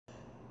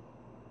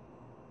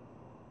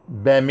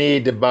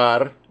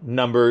Bamidbar,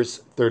 Numbers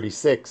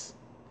 36.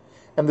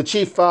 And the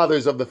chief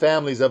fathers of the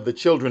families of the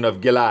children of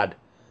Gilad,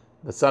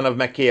 the son of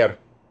Machir,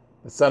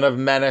 the son of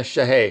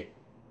Manasseh,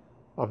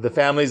 of the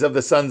families of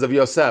the sons of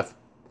Yosef,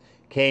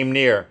 came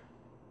near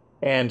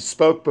and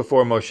spoke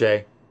before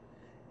Moshe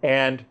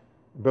and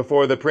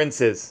before the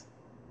princes,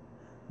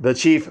 the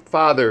chief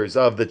fathers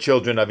of the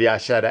children of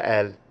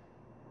Yashara'el.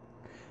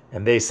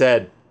 And they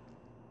said,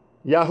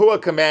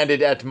 Yahuwah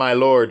commanded at my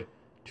Lord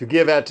to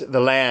give at the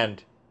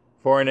land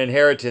for an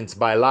inheritance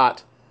by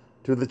lot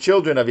to the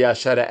children of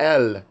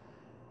Yashara'el,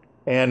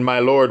 and my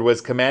Lord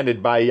was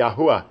commanded by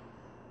Yahuwah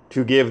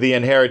to give the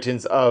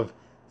inheritance of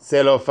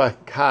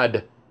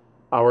Zelophehad,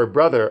 our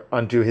brother,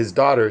 unto his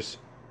daughters.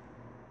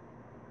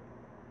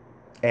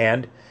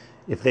 And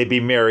if they be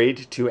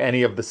married to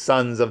any of the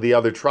sons of the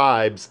other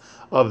tribes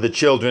of the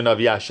children of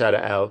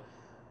Yashara'el,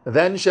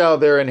 then shall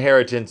their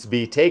inheritance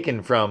be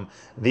taken from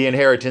the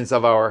inheritance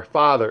of our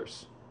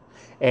fathers,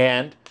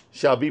 and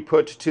shall be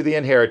put to the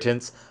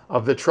inheritance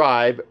of the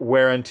tribe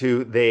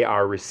whereunto they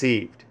are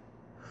received.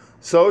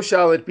 So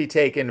shall it be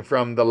taken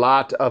from the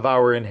lot of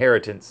our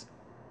inheritance.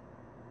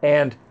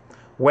 And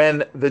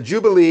when the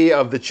jubilee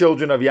of the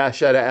children of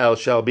Yashara'el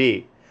shall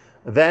be,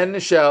 then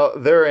shall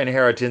their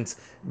inheritance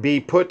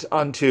be put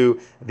unto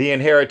the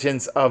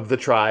inheritance of the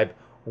tribe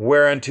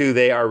whereunto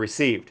they are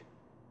received.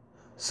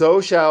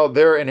 So shall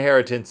their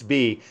inheritance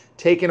be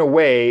taken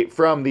away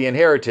from the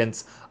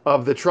inheritance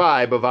of the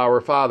tribe of our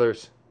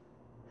fathers.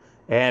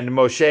 And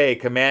Moshe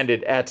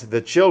commanded at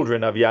the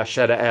children of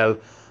Yashara'el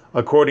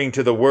according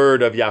to the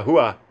word of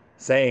Yahuwah,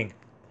 saying,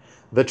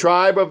 The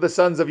tribe of the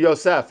sons of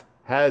Yosef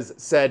has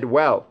said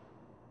well.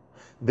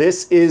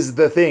 This is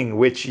the thing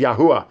which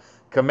Yahuwah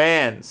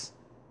commands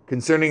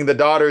concerning the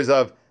daughters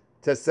of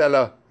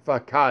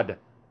Zelophehad,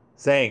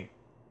 saying,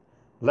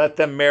 Let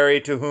them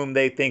marry to whom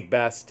they think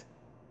best.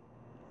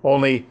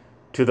 Only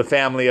to the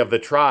family of the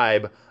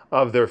tribe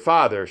of their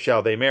father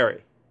shall they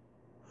marry.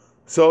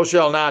 So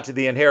shall not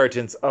the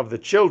inheritance of the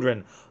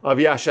children of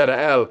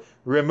Yashara'el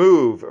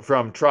remove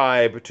from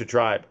tribe to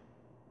tribe.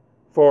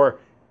 For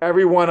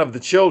every one of the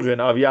children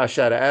of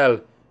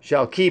Yashara'el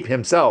shall keep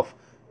himself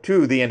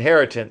to the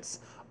inheritance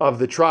of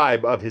the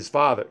tribe of his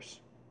fathers.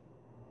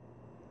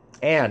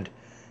 And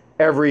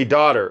every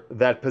daughter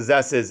that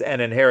possesses an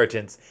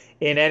inheritance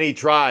in any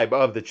tribe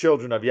of the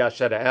children of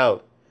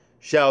Yashara'el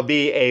shall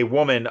be a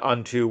woman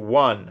unto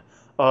one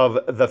of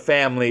the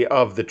family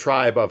of the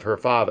tribe of her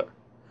father,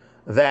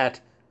 that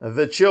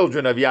the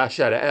children of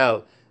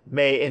Yashara'el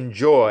may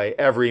enjoy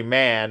every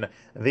man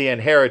the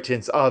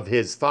inheritance of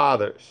his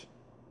fathers.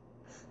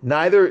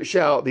 Neither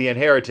shall the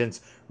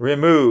inheritance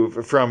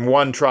remove from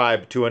one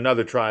tribe to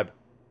another tribe,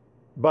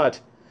 but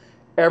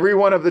every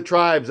one of the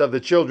tribes of the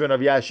children of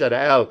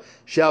Yashara'el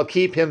shall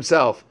keep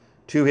himself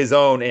to his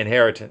own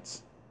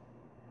inheritance.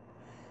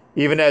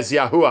 Even as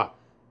Yahuwah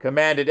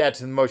commanded at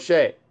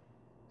Moshe,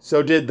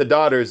 so did the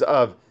daughters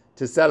of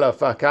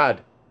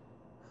Zelophehad.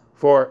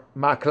 For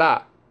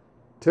Maklah,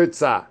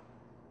 Tirzah,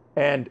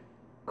 and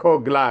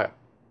Koglah,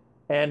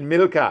 and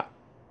Milcah,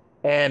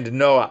 and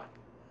Noah,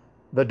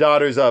 the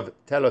daughters of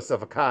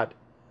Zelophehad,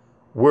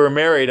 were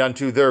married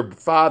unto their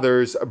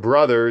father's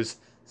brothers'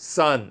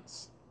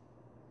 sons.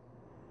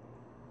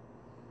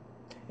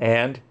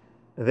 And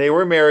they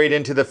were married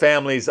into the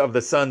families of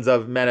the sons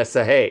of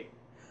Manasseh,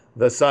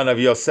 the son of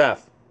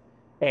Yosef,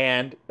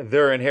 and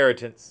their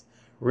inheritance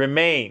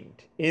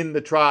remained in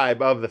the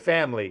tribe of the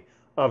family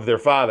of their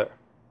father.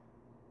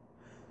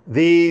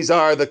 These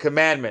are the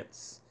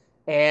commandments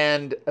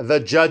and the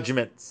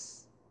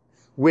judgments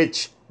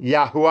which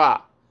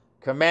Yahuwah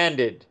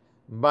commanded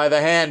by the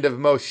hand of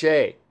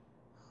Moshe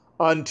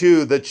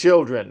unto the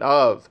children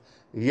of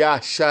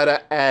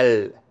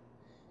Yashara'el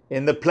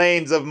in the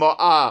plains of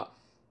Moab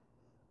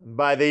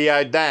by the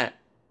Yarden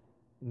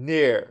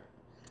near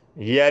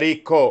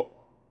Jericho.